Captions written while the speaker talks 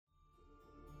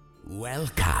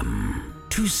Welcome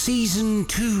to Season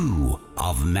 2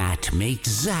 of Matt Makes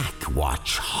Zach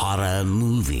Watch Horror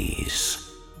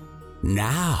Movies.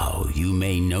 Now you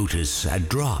may notice a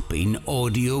drop in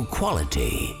audio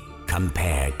quality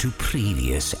compared to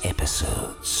previous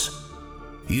episodes.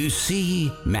 You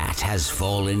see, Matt has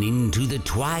fallen into the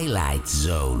Twilight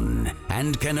Zone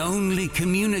and can only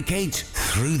communicate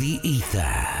through the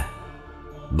ether.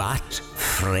 But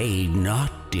fret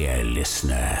not, dear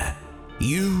listener.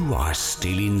 You are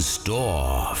still in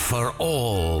store for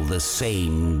all the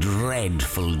same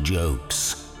dreadful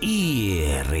jokes,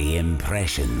 eerie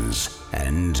impressions,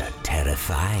 and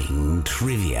terrifying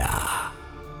trivia.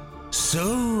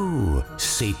 So,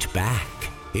 sit back,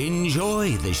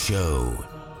 enjoy the show.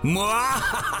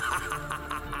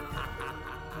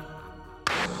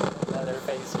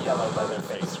 Leatherface, yellow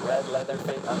Leatherface, red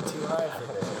Leatherface. I'm too hard for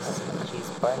this. He's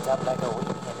burnt up like a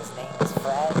weenie and his name is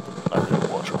Fred. I'm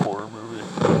gonna watch a horror movie.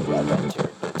 I've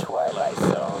entered the Twilight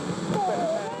Zone.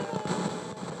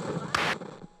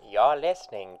 You're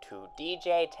listening to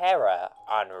DJ Terror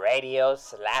on Radio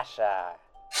Slasher.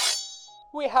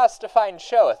 We has to find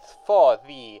showeth for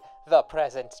thee the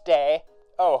present day.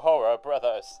 O horror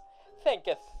brothers,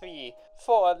 thanketh thee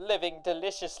for living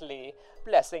deliciously,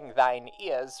 blessing thine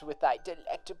ears with thy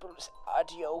delectable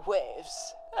audio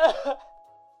waves.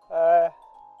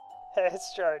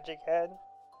 It's George again.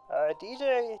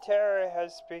 DJ Terror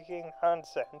has speaking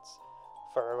nonsense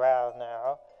for a while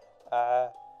now.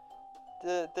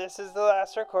 This is the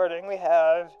last recording we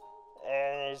have,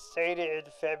 and it's dated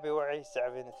February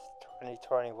 7th,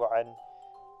 2021.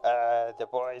 The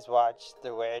boys watched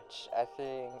The Witch, I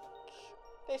think.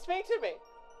 They speak to me!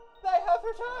 They have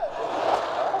returned!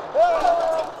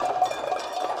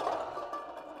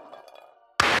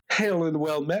 Hail and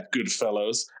well met, good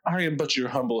fellows. I am but your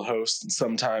humble host and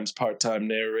sometimes part-time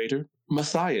narrator,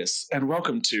 Matthias, and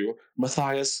welcome to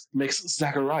Matthias Makes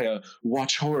Zachariah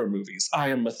Watch Horror Movies. I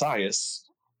am Matthias.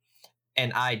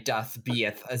 And I doth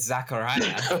beeth a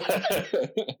Zachariah.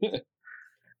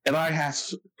 And I have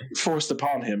forced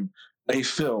upon him a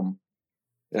film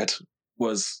that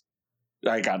was...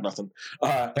 I got nothing.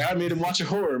 I made him watch a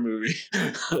horror movie.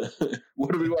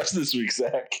 What did we watch this week,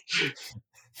 Zach?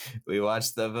 We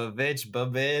watched the Vavitch,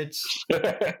 babitch.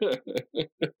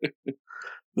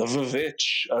 The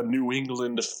Vavitch, a New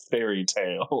England fairy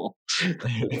tale.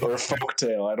 Or folk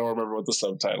tale. I don't remember what the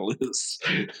subtitle is.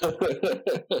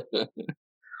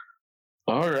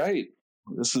 All right.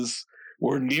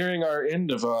 We're nearing our end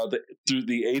of through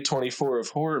the A24 of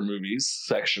horror movies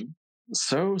section.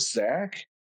 So, Zach,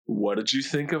 what did you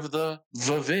think of the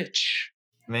Vavitch?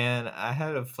 Man, I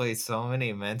had to play so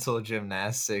many mental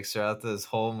gymnastics throughout this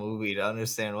whole movie to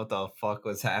understand what the fuck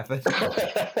was happening.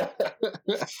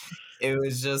 It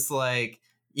was just like,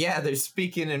 yeah, they're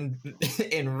speaking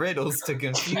in riddles to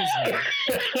confuse me.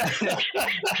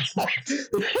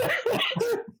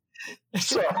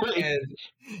 Sorry.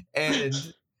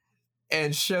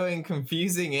 And showing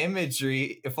confusing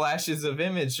imagery, flashes of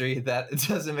imagery that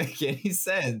doesn't make any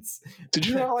sense. Did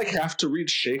you not have to read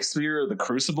Shakespeare or The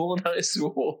Crucible in high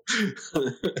school?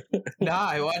 Nah,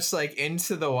 I watched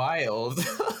Into the Wild.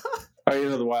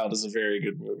 Into the Wild is a very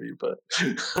good movie, but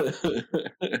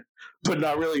but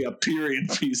not really a period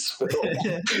piece film.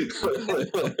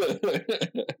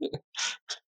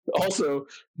 Also,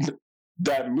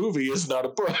 that movie is not a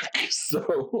book,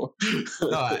 so...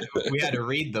 No, we had to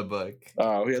read the book.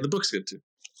 Oh, yeah, the book's good, too.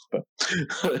 But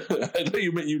I thought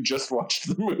you meant you just watched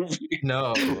the movie.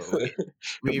 No,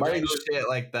 we read shit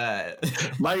like that.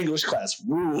 My English class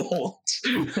ruled.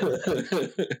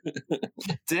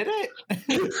 Did it?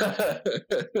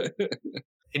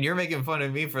 And you're making fun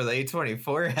of me for the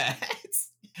A24 hats.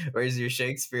 Where's your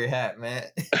Shakespeare hat,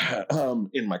 Matt?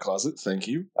 In my closet, thank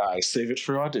you. I save it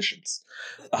for auditions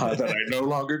that I no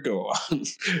longer go on.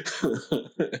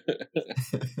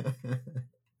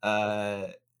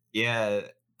 Yeah,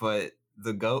 but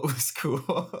the goat was cool.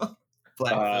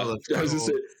 Black Phillip. I was gonna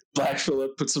say, Black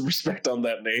Phillip, put some respect on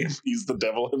that name. He's the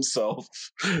devil himself.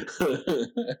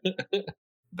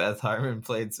 Beth Harmon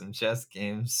played some chess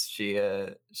games. She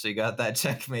got that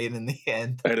checkmate in the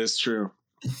end. That is true.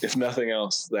 If nothing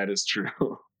else, that is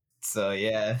true. So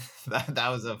yeah, that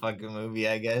was a fucking movie,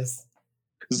 I guess.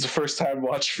 This is the first time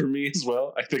watch for me as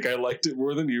well. I think I liked it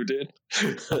more than you did.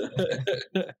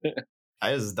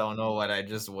 I just don't know what I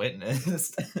just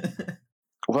witnessed.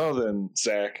 Well then,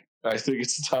 Zach, I think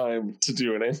it's time to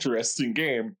do an interesting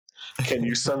game Can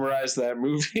you summarize that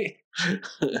movie?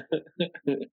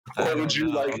 Or would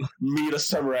you like me to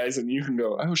summarize and you can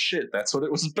go, oh shit, that's what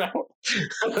it was about?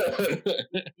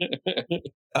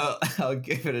 I'll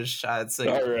give it a shot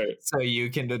All right. so you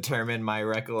can determine my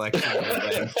recollection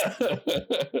of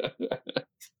it.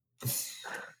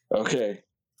 Okay.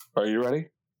 Are you ready?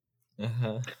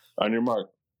 Uh-huh. On your mark,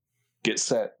 get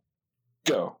set,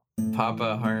 go.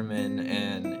 Papa Harmon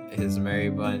and his merry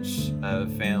bunch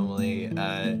of family,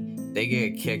 they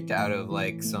get kicked out of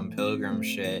like some pilgrim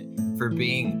shit for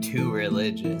being too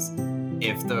religious.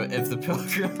 If the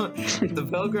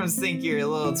pilgrims think you're a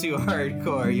little too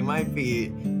hardcore, you might be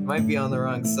on the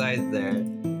wrong side there.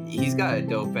 He's got a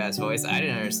dope ass voice. I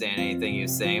didn't understand anything he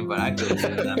was saying, but I could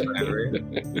listen to that forever.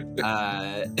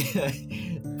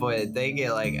 But they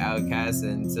get like outcast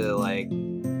into like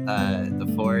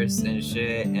the forest and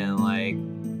shit, and like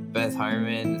Beth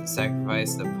Harmon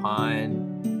sacrificed a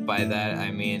pawn. By that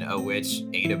I mean a witch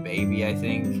ate a baby, I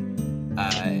think.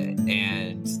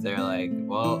 And they're like,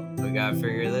 well, we gotta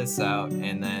figure this out.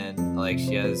 And then like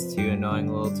she has two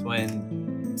annoying little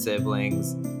twin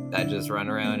siblings that just run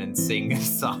around and sing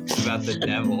songs about the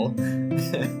devil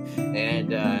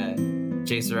and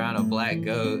chase around a black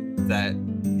goat that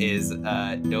is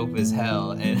dope as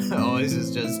hell and always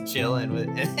is just chilling with.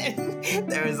 And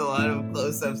there was a lot of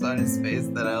close-ups on his face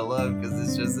that I love because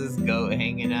it's just this goat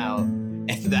hanging out.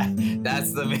 And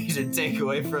that's the major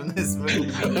takeaway from this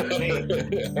movie.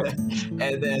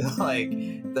 And then like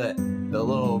the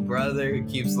little brother who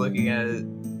keeps looking at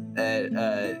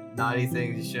naughty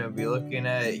things he shouldn't be looking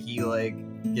at, he like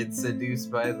gets seduced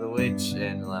by the witch,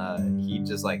 and he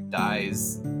just like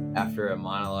dies after a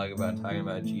monologue about talking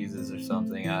about Jesus or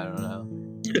something. I don't know.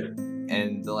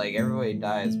 And like everybody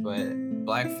dies, but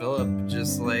Black Phillip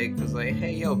just like was like,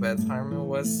 hey yo, Beth Harmon,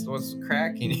 what's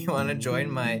cracking? You want to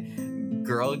join my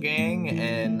girl gang?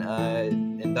 And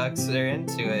inducts her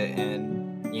into it. And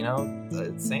you know,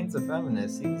 Saint's a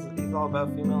feminist. He's all about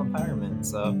female empowerment.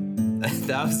 So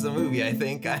that was the movie, I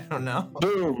think. I don't know.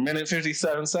 Boom, minute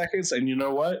 57 seconds, and you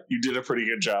know what? You did a pretty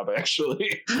good job,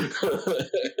 actually.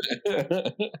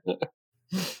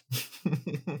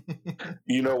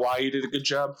 You know why you did a good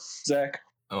job, Zach?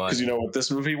 Because you know what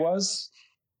this movie was?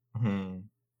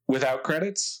 Without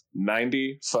credits,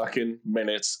 90 fucking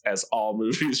minutes, as all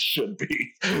movies should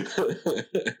be.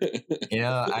 You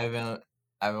know, I've been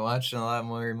watching a lot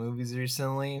more movies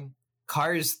recently.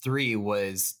 Cars 3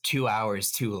 was 2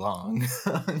 hours too long.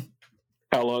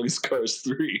 How long is Cars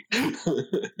 3?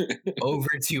 Over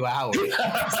 2 hours.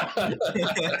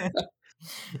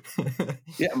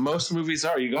 Yeah, most movies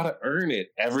are. You gotta earn it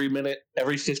every minute,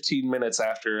 every 15 minutes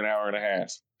after an hour and a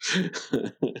half.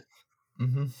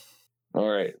 Mm-hmm. All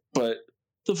right, but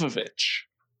the Vavitch.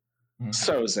 Mm-hmm.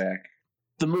 So, Zach,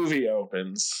 the movie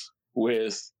opens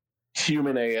with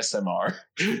human ASMR.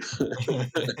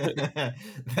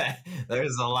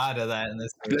 There's a lot of that in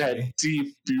this movie. That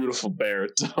deep, beautiful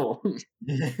baritone.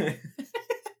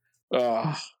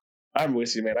 Oh, I'm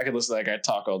with you, man. I could listen to that guy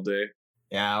talk all day.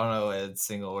 Yeah, I don't know a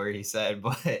single word he said,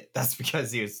 but that's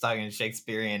because he was talking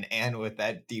Shakespearean and with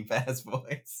that deep ass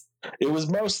voice. It was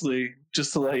mostly,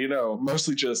 just to let you know,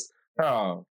 mostly just,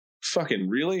 oh, fucking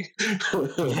really?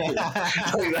 Like,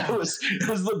 that was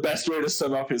the best way to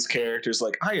sum up his characters.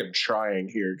 Like, I am trying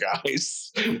here,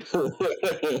 guys. He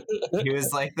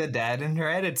was like the dad in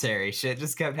Hereditary. Shit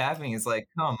just kept happening. It's like,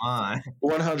 come on.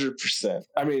 100%.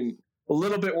 I mean, a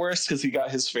little bit worse because he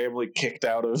got his family kicked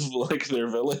out of like their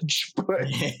village, but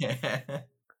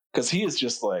because he is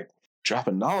just like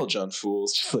dropping knowledge on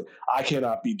fools. Just like, I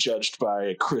cannot be judged by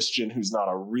a Christian who's not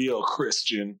a real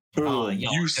Christian. Oh,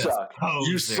 you suck. Posers.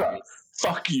 You suck.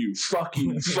 Fuck you. Fuck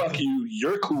you. Fuck you.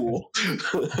 You're cool.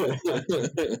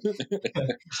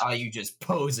 Oh, you just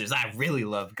posers. I really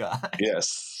love God.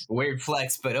 Yes. Weird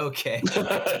flex, but okay.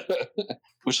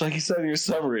 Which, like you said in your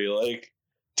summary, like,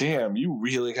 damn, you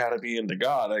really gotta be into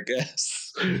God, I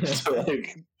guess, to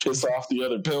like piss off the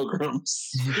other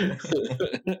pilgrims.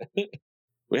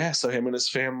 Yeah, so him and his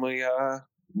family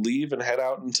leave and head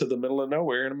out into the middle of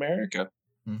nowhere in America.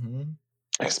 Mm-hmm.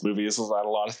 This movie is about a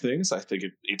lot of things. I think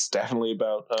it's definitely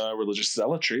about religious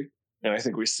zealotry, and I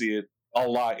think we see it a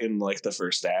lot in like the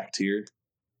first act here,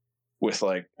 with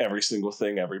like every single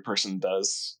thing every person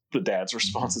does. The dad's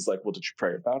response is like, "Well, did you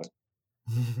pray about it?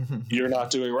 You're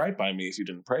not doing right by me if you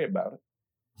didn't pray about it."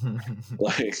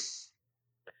 Like,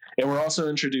 and we're also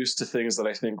introduced to things that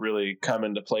I think really come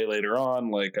into play later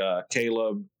on, like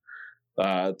Caleb,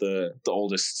 the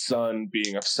oldest son,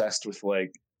 being obsessed with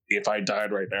like, if I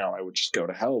died right now, I would just go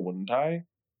to hell, wouldn't I?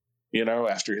 You know,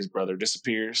 after his brother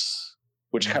disappears,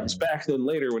 which comes back then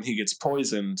later when he gets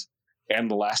poisoned and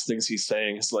the last things he's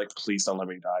saying is like, please don't let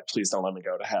me die, please don't let me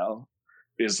go to hell,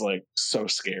 is like so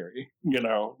scary,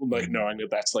 like knowing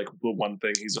that that's like the one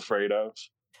thing he's afraid of.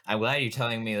 I'm glad you're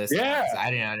telling me this. Yeah. I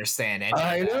didn't understand any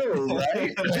I of know,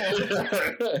 that.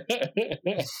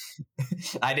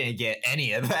 I didn't get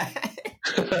any of that.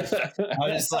 I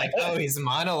was just like, oh, he's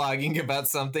monologuing about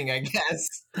something, I guess.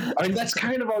 I mean, that's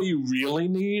kind of all you really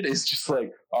need, is just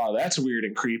like, oh, that's weird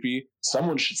and creepy.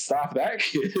 Someone should stop that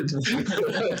kid.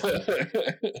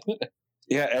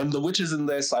 Yeah, and the witches in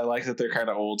this, I like that they're kind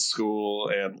of old school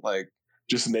and like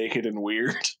just naked and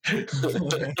weird. Just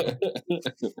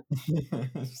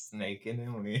naked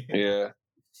and weird. Yeah.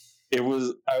 I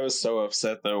was so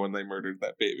upset though when they murdered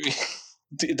that baby.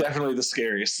 Definitely the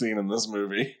scariest scene in this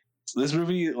movie. This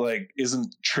movie like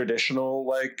isn't traditional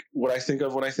like what I think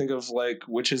of when I think of like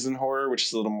witches in horror, which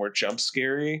is a little more jump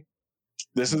scary.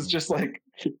 This is just like,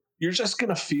 you're just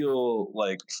gonna feel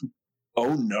like,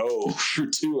 oh no,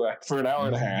 for an hour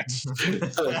and a half.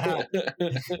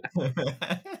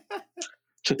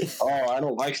 Oh, I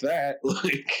don't like that.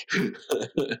 Like,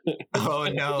 oh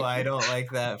no, I don't like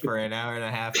that for an hour and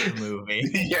a half of the movie.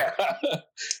 Yeah,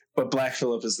 but Black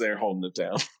Phillip is there holding it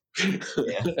down.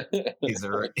 Yeah, he's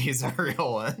a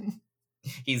real one.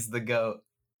 He's the GOAT.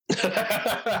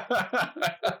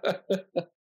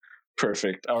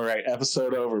 Perfect. All right,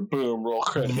 episode over. Boom, roll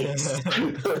credits.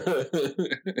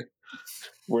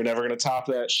 We're never gonna top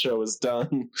that. Show is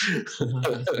done.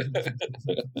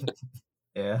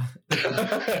 Yeah.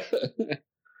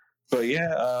 But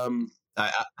yeah,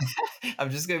 I'm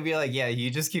just gonna be like, yeah,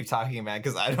 you just keep talking about it,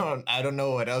 because I don't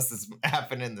know what else is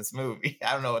happening in this movie.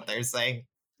 I don't know what they're saying.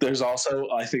 There's also,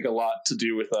 I think, a lot to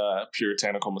do with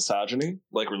puritanical misogyny,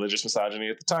 like religious misogyny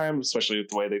at the time, especially with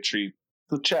the way they treat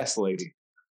the chess lady,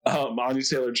 Anya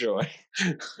Taylor-Joy.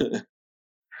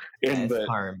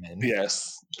 Harmon.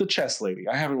 Yes, the chess lady.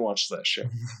 I haven't watched that show.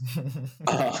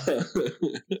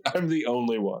 I'm the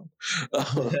only one.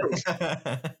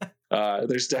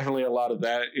 There's definitely a lot of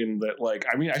that in that. Like,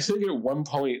 I mean, I think at one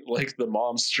point, like the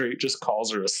mom straight just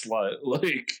calls her a slut,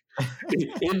 like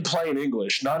in plain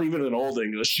English, not even in old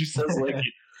English. She says like,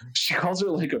 she calls her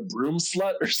like a broom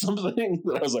slut or something.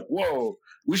 That I was like, whoa,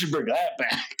 we should bring that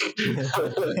back.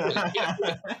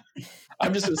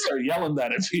 I'm just gonna start yelling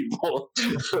that at people.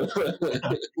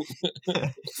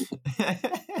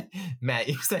 Matt,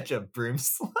 you're such a broom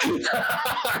slut.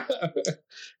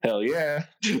 Hell yeah.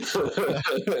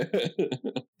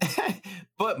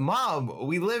 But Mom,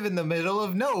 we live in the middle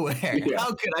of nowhere. Yeah.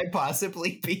 How could I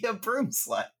possibly be a broom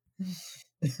slut?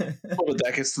 Well, but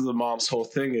that gets to the mom's whole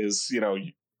thing is,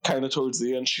 kind of towards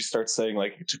the end, she starts saying,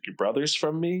 like, you took your brothers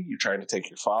from me, you're trying to take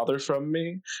your father from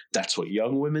me. That's what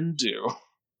young women do.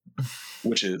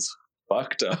 Which is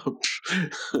fucked up.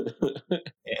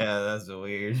 Yeah, that's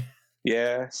weird.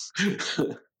 Yeah.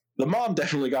 The mom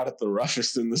definitely got it the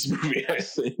roughest in this movie, I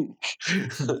think.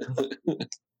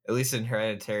 At least in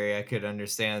Hereditary, I could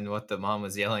understand what the mom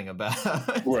was yelling about.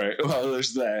 Right. Well,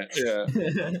 there's that. Yeah.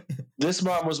 This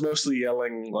mom was mostly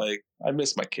yelling, like, I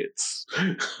miss my kids.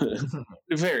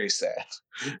 Very sad.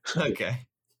 Okay.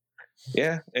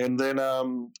 Yeah. And then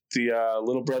the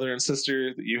little brother and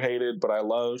sister that you hated, but I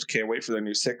loved, can't wait for their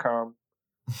new sitcom.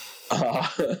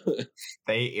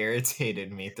 They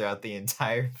irritated me throughout the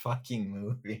entire fucking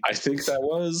movie. I think that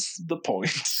was the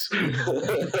point.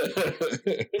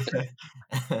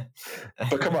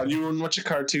 But come on, you wouldn't watch a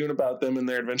cartoon about them and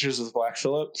their adventures with Black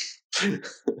Phillip?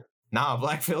 Nah,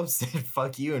 Black Phillip said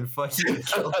fuck you and fuck you and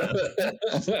kill him.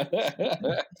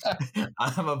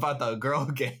 I'm about the girl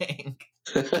gang.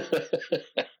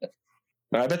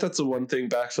 I bet that's the one thing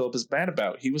Black Phillip is bad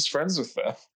about. He was friends with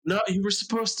them. No, you were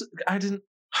supposed to. I didn't.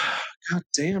 God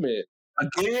damn it.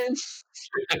 Again?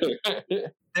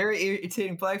 They were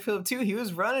irritating Black Phillip too. He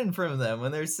was running from them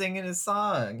when they were singing his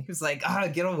song. He was like,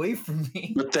 get away from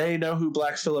me. But they know who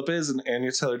Black Phillip is, and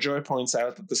Anya Taylor-Joy points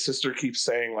out that the sister keeps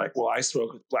saying, like, well, I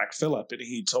spoke with Black Phillip, and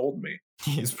he told me.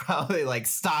 He's probably like,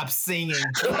 stop singing.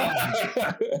 For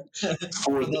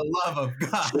the love of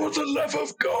God. For the love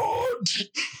of God.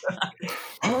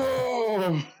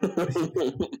 Oh.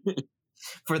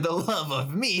 For the love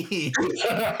of me.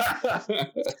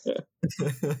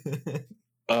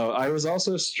 I was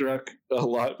also struck a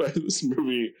lot by this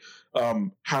movie,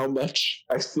 how much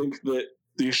I think that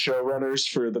the showrunners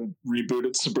for the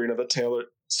rebooted Sabrina the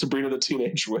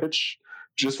Teenage Witch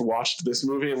just watched this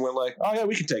movie and went like, oh yeah,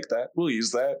 we can take that. We'll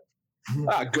use that.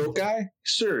 Goat guy?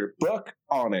 Sure. Book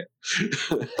on it.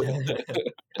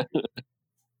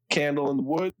 Candle in the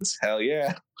Woods? Hell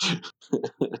yeah.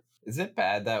 Is it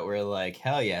bad that we're like,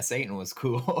 hell yeah, Satan was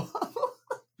cool?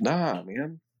 Nah,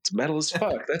 man. It's metal as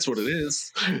fuck. That's what it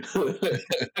is.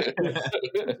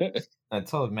 I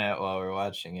told Matt while we're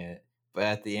watching it, but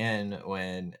at the end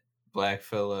when Black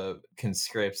Phillip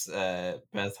conscripts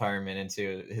Beth Harmon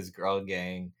into his girl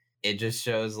gang, it just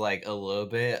shows like a little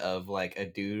bit of like a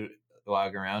dude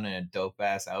walking around in a dope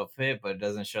ass outfit, but it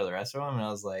doesn't show the rest of him. And I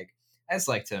was like, I just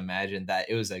like to imagine that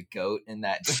it was a goat in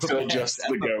that. Still just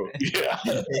the goat. Yeah.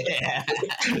 Yeah.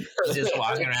 He's just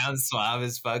walking around suave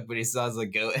as fuck, but he still has a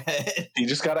goat head. He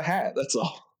just got a hat. That's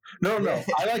all. No.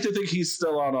 I like to think he's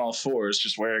still on all fours,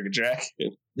 just wearing a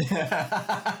jacket.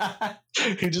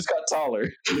 He just got taller.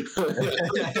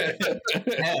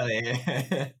 Hell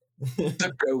yeah.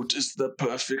 The goat is the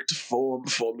perfect form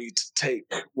for me to take.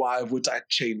 Why would I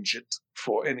change it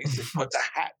for anything but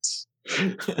a hat?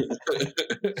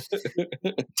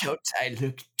 Don't I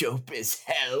look dope as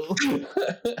hell?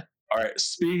 All right,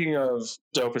 speaking of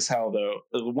dope as hell, though,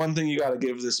 the one thing you got to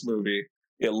give this movie,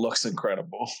 it looks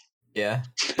incredible. Yeah.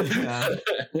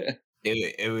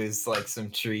 It was like some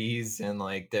trees and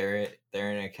like they're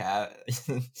in a cat.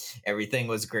 Everything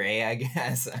was gray, I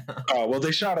guess. Well,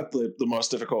 they shot it the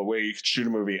most difficult way you could shoot a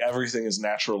movie. Everything is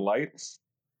natural light,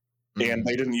 and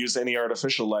they didn't use any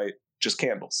artificial light, just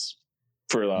candles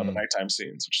for the nighttime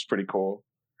scenes, which is pretty cool.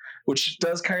 Which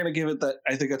does kind of give it that.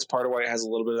 I think that's part of why it has a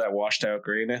little bit of that washed out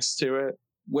grayness to it,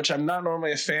 which I'm not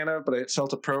normally a fan of, but it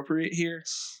felt appropriate here.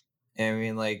 I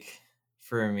mean, like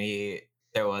for me,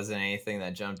 there wasn't anything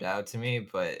that jumped out to me,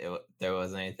 but there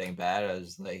wasn't anything bad. I was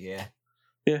just like, yeah.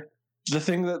 The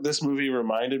thing that this movie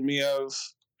reminded me of,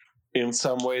 in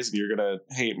some ways, you're gonna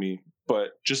hate me,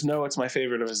 but just know it's my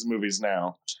favorite of his movies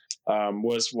now.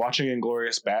 Was watching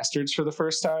Inglourious Bastards for the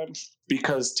first time,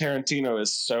 because Tarantino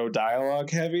is so dialogue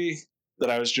heavy that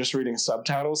I was just reading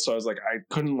subtitles, so I was like, I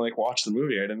couldn't like watch the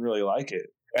movie. I didn't really like it,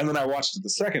 and then I watched it the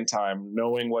second time,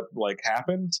 knowing what like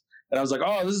happened, and I was like,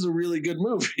 oh, this is a really good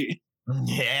movie.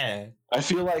 Yeah. I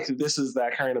feel like this is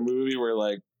that kind of movie where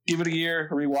like give it a year,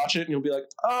 rewatch it, and you'll be like,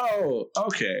 oh,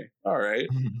 okay, all right.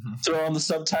 Throw on the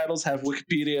subtitles, have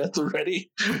Wikipedia at the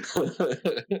ready.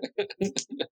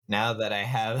 Now that I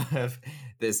have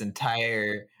this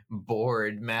entire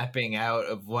board mapping out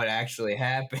of what actually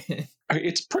happened. I mean,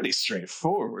 it's pretty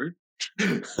straightforward.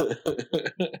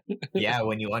 Yeah,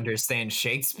 when you understand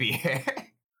Shakespeare.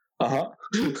 Uh-huh.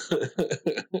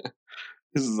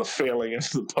 This is a failing of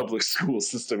the public school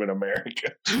system in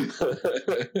America.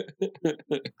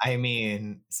 I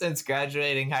mean, since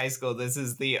graduating high school, this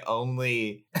is the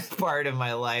only part of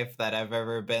my life that I've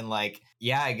ever been like,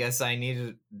 yeah, I guess I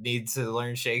need to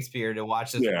learn Shakespeare to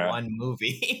watch this one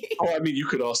movie. Oh, I mean, you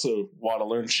could also want to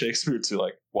learn Shakespeare to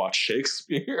like watch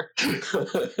Shakespeare.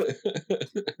 It's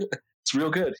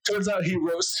real good. Turns out he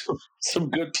wrote some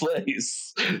good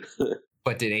plays.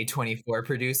 But did A24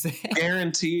 produce it?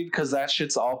 Guaranteed, because that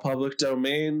shit's all public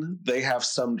domain. They have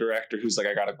some director who's like,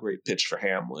 I got a great pitch for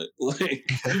Hamlet.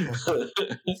 Like,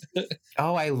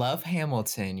 oh, I love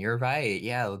Hamilton. You're right.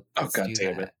 Yeah. Oh, God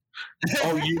damn it.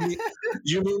 Oh,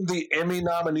 you mean the Emmy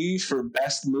nominee for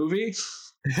Best Movie?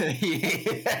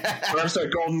 Yeah. Or I'm sorry,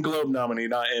 Golden Globe nominee,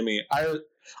 not Emmy.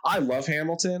 I love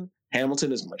Hamilton.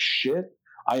 Hamilton is my shit.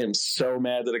 I am so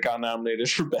mad that it got nominated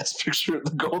for Best Picture at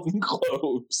the Golden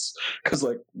Globes. Because,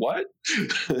 like, what?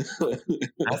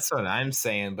 That's what I'm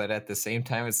saying. But at the same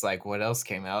time, it's like, what else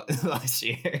came out last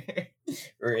year?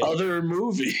 Right. Other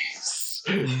movies.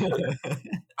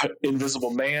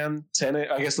 Invisible Man, Tenet.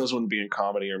 I guess those wouldn't be in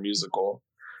comedy or musical.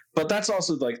 But that's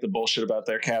also, like, the bullshit about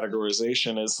their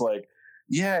categorization is, like,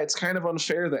 yeah, it's kind of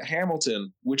unfair that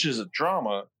Hamilton, which is a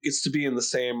drama, gets to be in the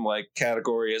same like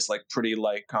category as like pretty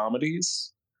light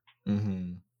comedies,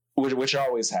 which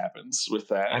always happens with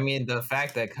that. I mean, the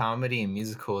fact that comedy and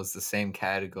musical is the same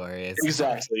category.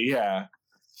 Exactly, yeah.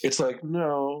 It's like,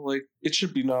 no, like it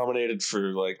should be nominated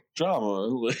for like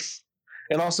drama.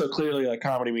 And also clearly like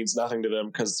comedy means nothing to them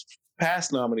because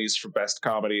past nominees for Best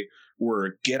Comedy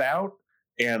were Get Out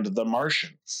and The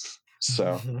Martian.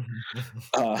 So,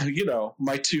 you know,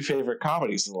 my two favorite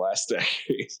comedies in the last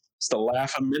decade. Just a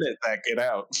laugh a minute that Get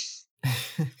Out.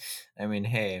 I mean,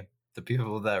 hey, the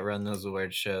people that run those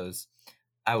award shows,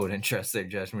 I wouldn't trust their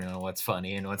judgment on what's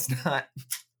funny and what's not.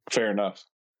 Fair enough.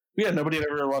 Yeah, nobody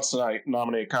ever wants to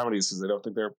nominate comedies because they don't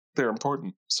think they're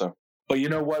important. So, but you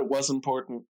know what was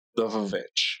important? The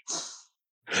Vavitch.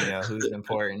 You know who's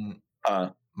important?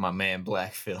 My man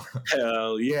Black Phillip.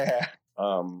 Hell yeah.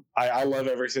 I love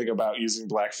everything about using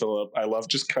Black Phillip. I love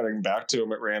just cutting back to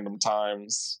him at random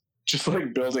times. just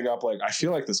like building up, like, I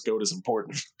feel like this goat is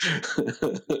important.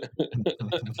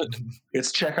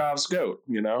 It's Chekhov's goat,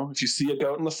 you know? If you see a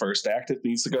goat in the first act, it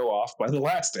needs to go off by the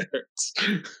last act.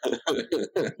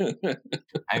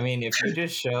 I mean, if you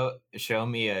just show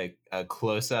me a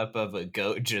close up of a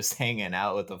goat just hanging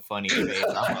out with a funny face,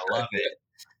 I'm gonna love it.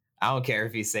 I don't care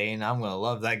if he's saying I'm gonna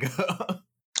love that goat.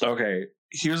 Okay,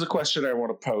 here's a question I want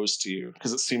to pose to you,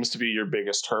 because it seems to be your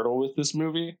biggest hurdle with this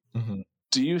movie. Mhm.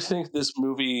 Do you think this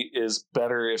movie is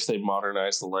better if they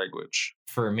modernize the language?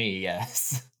 For me,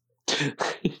 yes.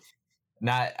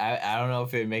 Not, I don't know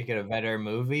if it would make it a better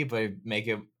movie, but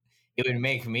it would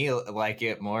make me like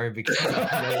it more because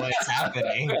I know what's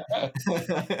happening.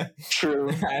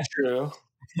 True.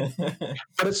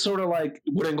 But it's sort of like,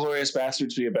 would Inglourious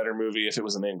Bastards be a better movie if it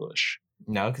was in English?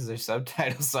 No, because there's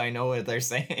subtitles, so I know what they're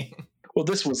saying. Well,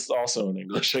 this was also in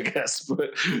English, I guess,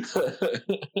 but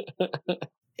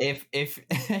if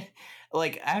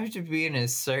like, I have to be in a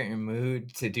certain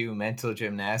mood to do mental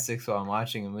gymnastics while I'm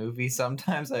watching a movie.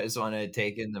 Sometimes I just want to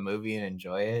take in the movie and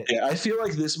enjoy it. yeah, I feel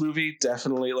like this movie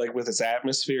definitely, like, with its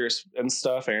atmosphere and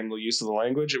stuff and the use of the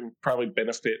language, it would probably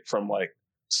benefit from like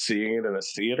seeing it in a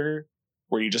theater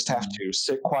where you just have to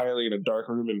sit quietly in a dark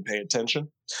room and pay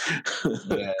attention.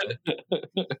 Yeah.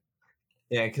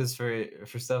 Yeah, because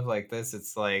for stuff like this,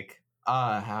 it's like,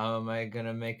 how am I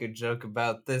gonna make a joke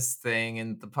about this thing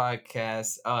in the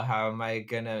podcast? Oh, how am I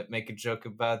gonna make a joke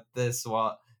about this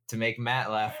to make Matt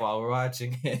laugh while we're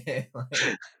watching it?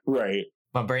 Like, Right.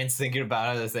 my brain's thinking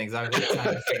about other things. I'm just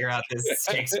trying to figure out this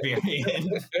Shakespearean.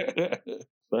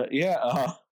 But yeah,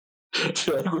 I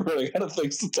feel like we're running out of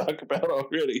things to talk about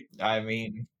already. I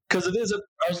mean, Because it is a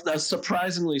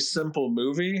surprisingly simple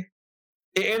movie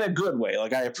in a good way.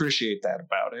 Like, I appreciate that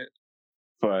about it.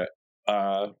 But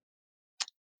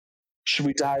should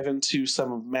we dive into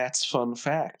some of Matt's fun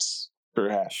facts,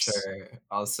 perhaps? sure.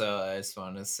 Also, I just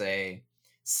want to say,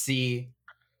 see,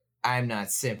 I'm not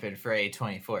simping for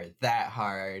A24 that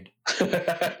hard.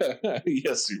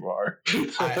 Yes, you are.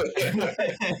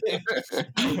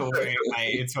 I'm wearing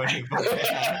my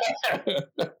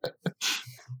A24.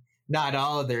 Not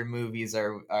all of their movies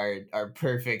are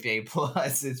perfect A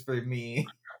pluses for me.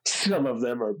 Some of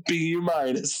them are B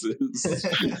minuses.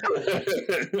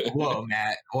 Whoa,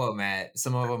 Matt.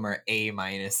 Some of them are A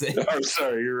minuses. I'm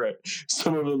sorry, you're right.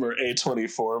 Some of them are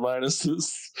A24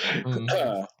 minuses.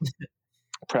 Mhm.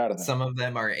 Proud of that. Some of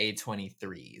them are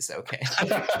A23s. Okay.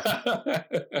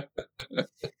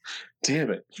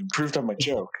 Damn it! You improved on my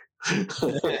joke.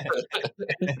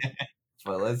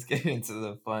 Well, let's get into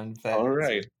the fun facts. All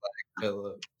right.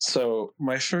 Philip. So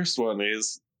my first one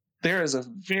is, there is a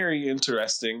very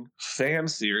interesting fan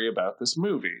theory about this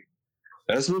movie.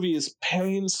 Now, this movie is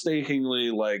painstakingly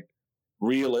like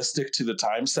realistic to the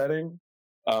time setting.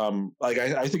 Like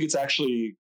I think it's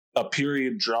actually a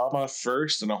period drama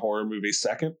first and a horror movie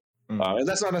second. And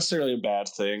that's not necessarily a bad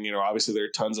thing. You know, obviously there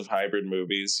are tons of hybrid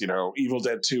movies. You know, Evil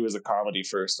Dead 2 is a comedy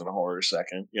first and a horror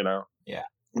second, you know? Yeah.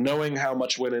 Knowing how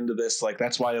much went into this, like,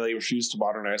 that's why they refused to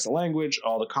modernize the language.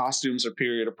 All the costumes are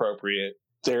period appropriate.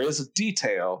 There is a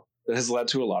detail that has led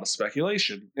to a lot of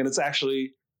speculation, and it's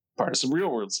actually part of some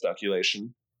real world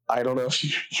speculation. I don't know if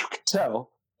you could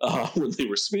tell when they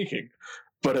were speaking,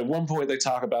 but at one point they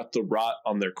talk about the rot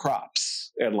on their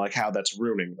crops and like how that's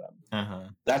ruining them. Uh-huh.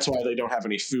 That's why they don't have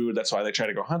any food. That's why they try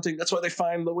to go hunting. That's why they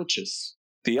find the witches.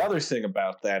 The other thing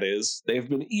about that is they've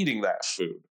been eating that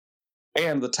food.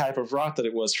 And the type of rot that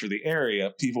it was for the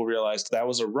area, people realized that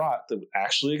was a rot that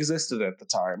actually existed at the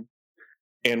time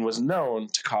and was known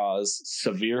to cause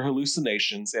severe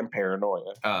hallucinations and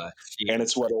paranoia. And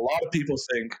it's what a lot of people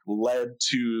think led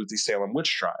to the Salem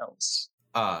witch trials.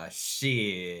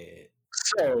 Shit.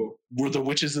 So, were the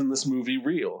witches in this movie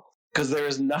real? Because there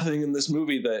is nothing in this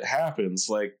movie that happens.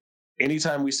 Like,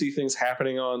 anytime we see things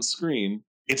happening on screen,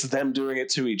 it's them doing it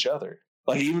to each other.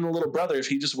 Like, even the little brother, if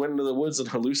he just went into the woods and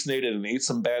hallucinated and ate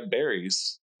some bad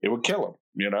berries, it would kill him,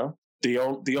 you know? The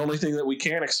only thing that we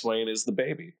can explain is the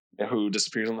baby who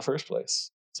disappears in the first place.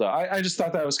 So I just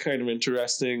thought that was kind of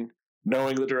interesting.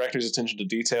 Knowing the director's attention to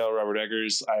detail, Robert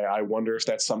Eggers, I wonder if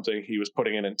that's something he was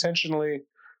putting in intentionally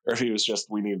or if he was just,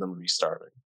 we need them restarting.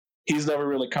 He's never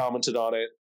really commented on it.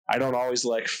 I don't always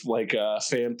like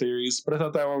fan theories, but I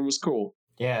thought that one was cool.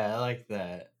 Yeah, I like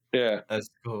that. Yeah, that's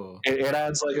cool. It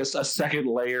adds like a second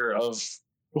layer of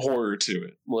horror to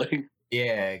it. Like,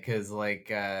 yeah, because like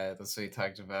that's what we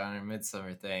talked about in our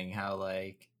Midsummer thing. How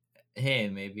like, hey,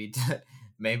 maybe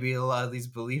a lot of these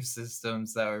belief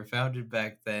systems that were founded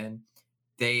back then,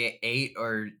 they ate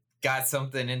or got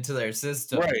something into their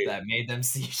system that made them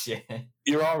see shit.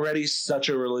 You're already such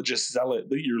a religious zealot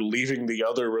that you're leaving the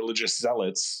other religious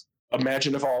zealots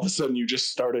imagine if all of a sudden you just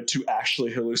started to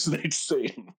actually hallucinate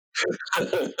Satan.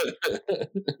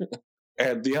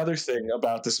 And the other thing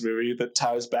about this movie that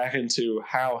ties back into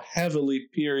how heavily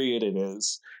period it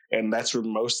is, and that's where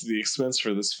most of the expense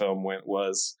for this film went,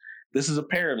 was this is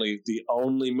apparently the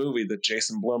only movie that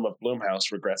Jason Blum of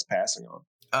Blumhouse regrets passing on.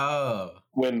 Oh.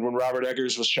 When Robert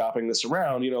Eggers was shopping this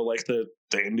around, like the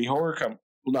indie horror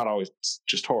not always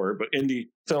just horror, but indie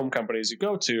film companies you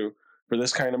go to for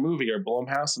this kind of movie are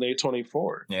Blumhouse and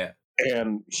A24. Yeah.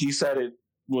 And he said it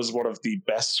was one of the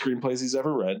best screenplays he's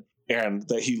ever read, and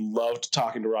that he loved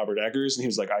talking to Robert Eggers, and he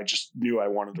was like, I just knew I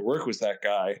wanted to work with that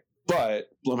guy. But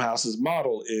Blumhouse's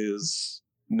model is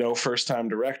no first-time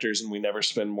directors, and we never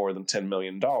spend more than $10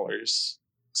 million.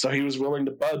 So he was willing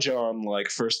to budge on, like,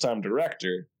 first-time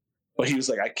director, but he was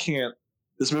like, I can't,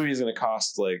 this movie is going to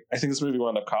cost, like, I think this movie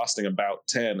wound up costing about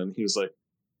 10, and he was like,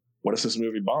 what if this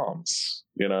movie bombs,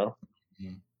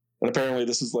 Mm-hmm. And apparently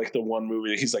this is, like, the one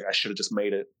movie, he's like, I should have just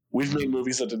made it. We've made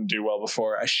movies that didn't do well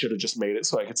before. I should have just made it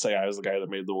so I could say I was the guy that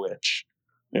made The Witch,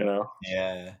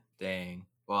 Yeah, dang.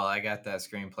 Well, I got that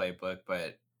screenplay book,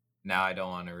 but now I don't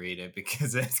want to read it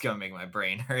because it's going to make my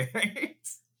brain hurt.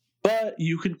 But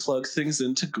you can plug things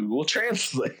into Google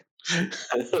Translate.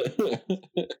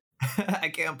 I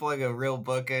can't plug a real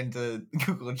book into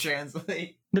Google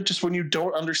Translate. But just when you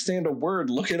don't understand a word,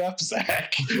 look it up,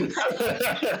 Zach.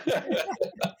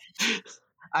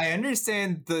 I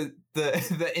understand the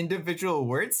individual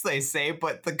words they say,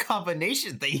 but the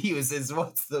combination they use is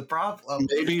what's the problem.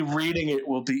 Maybe reading it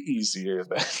will be easier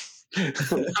then.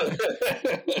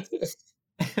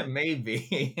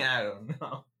 Maybe. I don't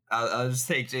know. I'll just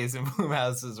take Jason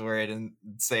Blumhouse's word and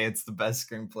say it's the best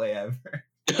screenplay ever.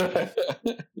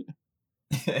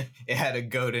 It had a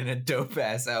goat in a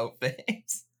dope-ass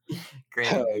outfit.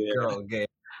 Great girl game.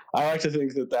 I like to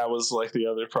think that was like the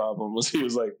other problem was he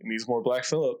was like, needs more Black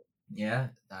Phillip. Yeah.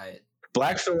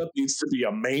 Black Phillip needs to be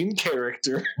a main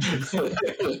character.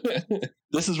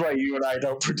 This is why you and I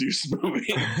don't produce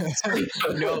movies.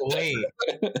 No, wait.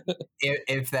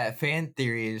 If that fan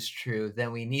theory is true,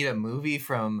 then we need a movie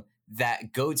from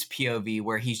that goat's POV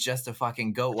where he's just a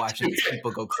fucking goat watching these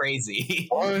people go crazy.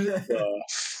 What the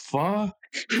fuck?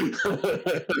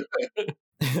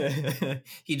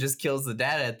 He just kills the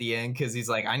dad at the end because he's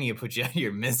like, I need to put you out of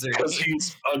your misery. Because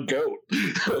he's a goat.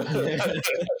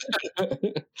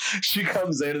 She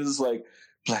comes in and is like,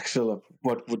 Black Phillip,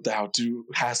 what would thou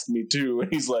hast me do?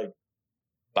 And he's like,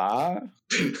 bah?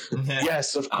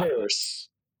 Yes, of course.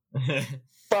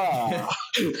 Bah.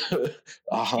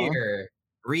 Uh-huh. Here,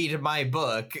 read my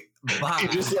book. Bah. He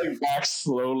just like backs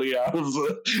slowly out of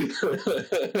the.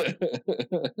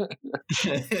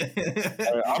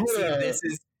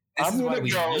 This is why we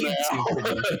need to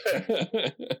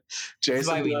produce. Jason, this is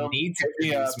why we need to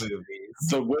produce movies.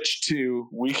 The Witch 2,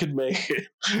 we can make it.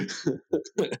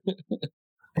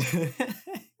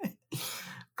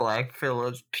 Black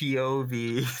Phillip's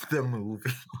POV, the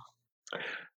movie.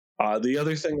 The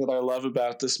other thing that I love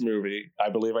about this movie, I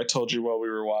believe I told you while we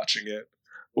were watching it,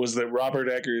 was that Robert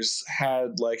Eggers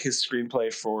had like his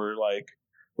screenplay for like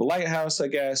The Lighthouse, I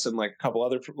guess, and like a couple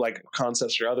other like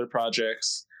concepts for other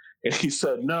projects. And he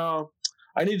said, no,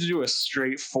 I need to do a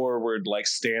straightforward like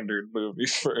standard movie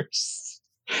first.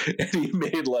 And he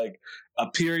made like a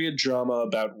period drama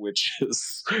about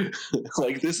witches.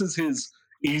 Like this is his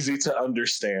easy to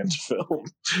understand film.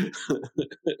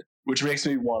 Which makes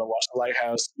me want to watch The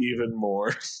Lighthouse even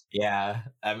more. Yeah.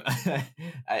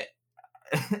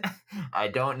 I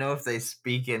don't know if they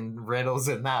speak in riddles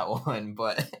in that one,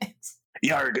 but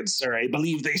Yar, good sir, I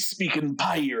believe they speak in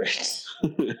pirate.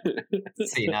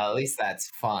 See, now at least that's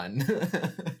fun.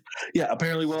 Yeah,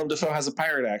 apparently Willem Dafoe has a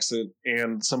pirate accent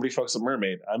and somebody fucks a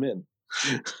mermaid. I'm in.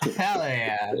 Hell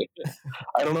yeah.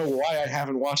 I don't know why I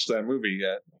haven't watched that movie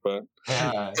yet, but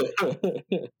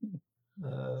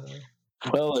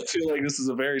well, I feel like this is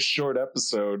a very short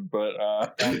episode, but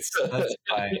that's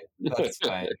fine. That's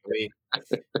fine.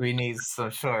 We need some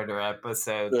shorter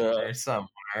episodes in there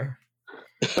somewhere.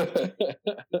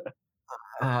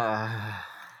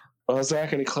 Well,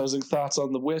 Zach, any closing thoughts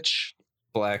on The Witch?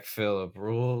 Black Phillip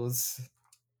rules.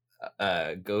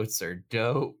 Goats are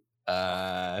dope.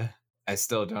 I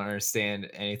still don't understand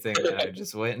anything that I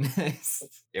just witnessed.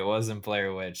 It wasn't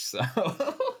Blair Witch, so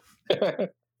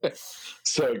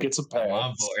so it gets a pass. I'm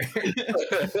on board.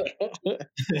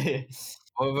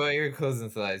 What about your closing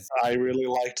thoughts? I really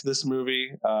liked this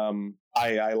movie.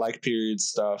 I like period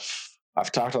stuff.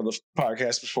 I've talked on the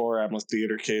podcast before. I'm a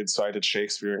theater kid, so I did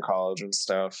Shakespeare in college and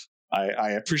stuff.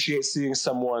 I appreciate seeing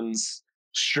someone's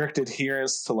strict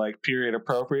adherence to like period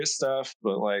appropriate stuff,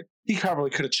 but like he probably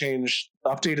could have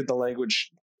updated the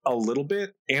language a little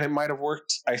bit, and it might have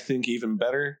worked, I think, even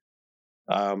better.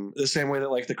 The same way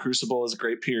that like The Crucible is a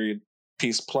great period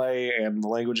piece play, and the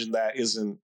language in that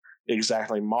isn't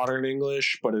exactly modern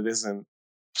English, but it isn't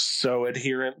so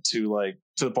adherent to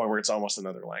the point where it's almost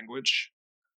another language.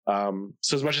 So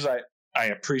as much as I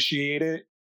appreciate it,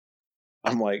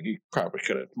 I'm like, you probably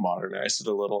could have modernized it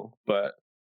a little, but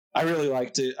I really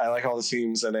liked it. I like all the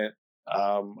themes in it.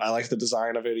 I like the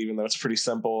design of it, even though it's pretty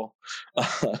simple.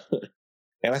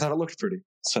 And I thought it looked pretty.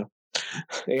 So,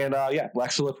 and yeah,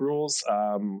 Black Phillip rules.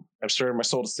 I'm stirring my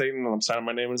soul to Satan, and I'm signing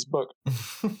my name in his book.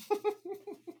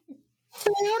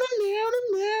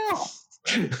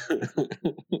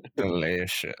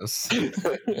 Delicious.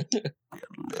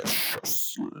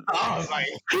 Oh my!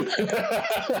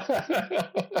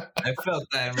 I felt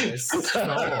that in my soul.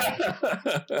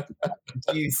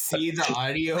 Do you see the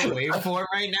audio waveform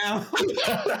right now?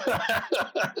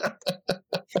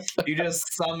 You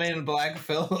just summoned Black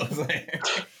Phillip there.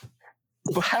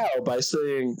 How? By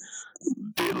saying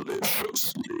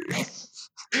deliciously.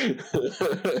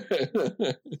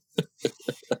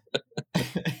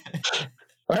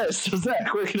 All right, so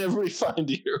Zach, where can everybody find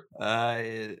you?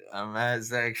 I'm at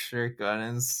Zach Shirk on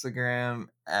Instagram,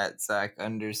 at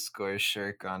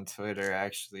Zach_Shirk on Twitter. I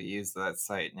actually use that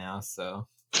site now, so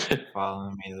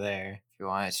follow me there. If you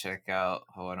want to check out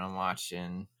what I'm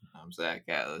watching, I'm Zach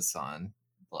Atlas on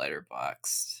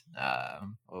Letterboxd.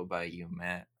 What about you,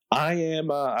 Matt?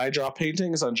 I draw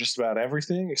paintings on just about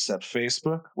everything except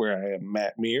Facebook, where I am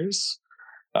Matt Mears.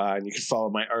 And you can follow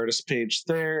my artist page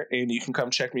there, and you can come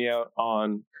check me out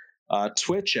on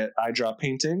Twitch at I Draw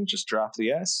Painting. Just drop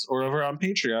the S, or over on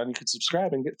Patreon, you can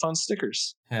subscribe and get fun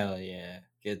stickers. Hell yeah,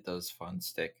 get those fun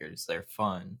stickers. They're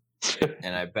fun.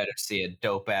 And I better see a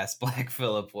dope ass Black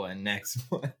Phillip one next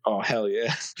one. Oh hell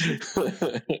yeah!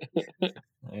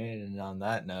 And on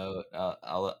that note,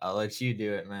 I'll let you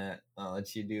do it, Matt. I'll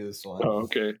let you do this one. Oh,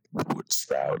 okay. Wouldst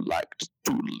thou like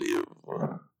to live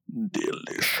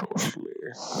deliciously?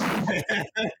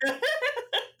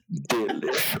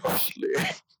 Deliciously.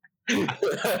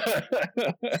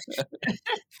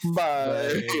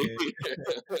 Bye.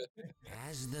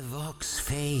 As the Vox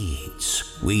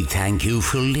fades, we thank you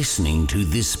for listening to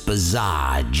this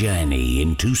bizarre journey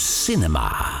into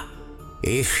cinema.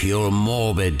 If your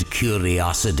morbid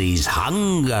curiosities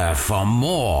hunger for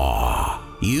more,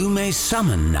 you may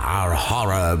summon our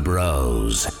horror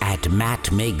bros at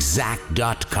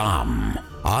mattmakeszack.com,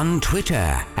 on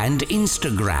Twitter and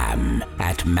Instagram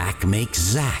at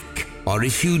macmakeszack. Or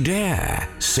if you dare,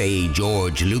 say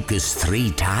George Lucas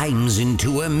 3 times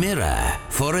into a mirror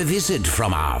for a visit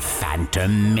from our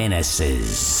phantom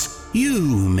menaces. You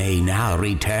may now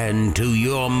return to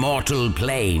your mortal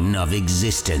plane of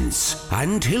existence.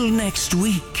 Until next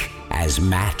week, as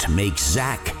Matt makes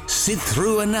Zach sit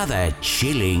through another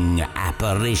chilling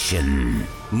apparition.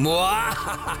 Mwah!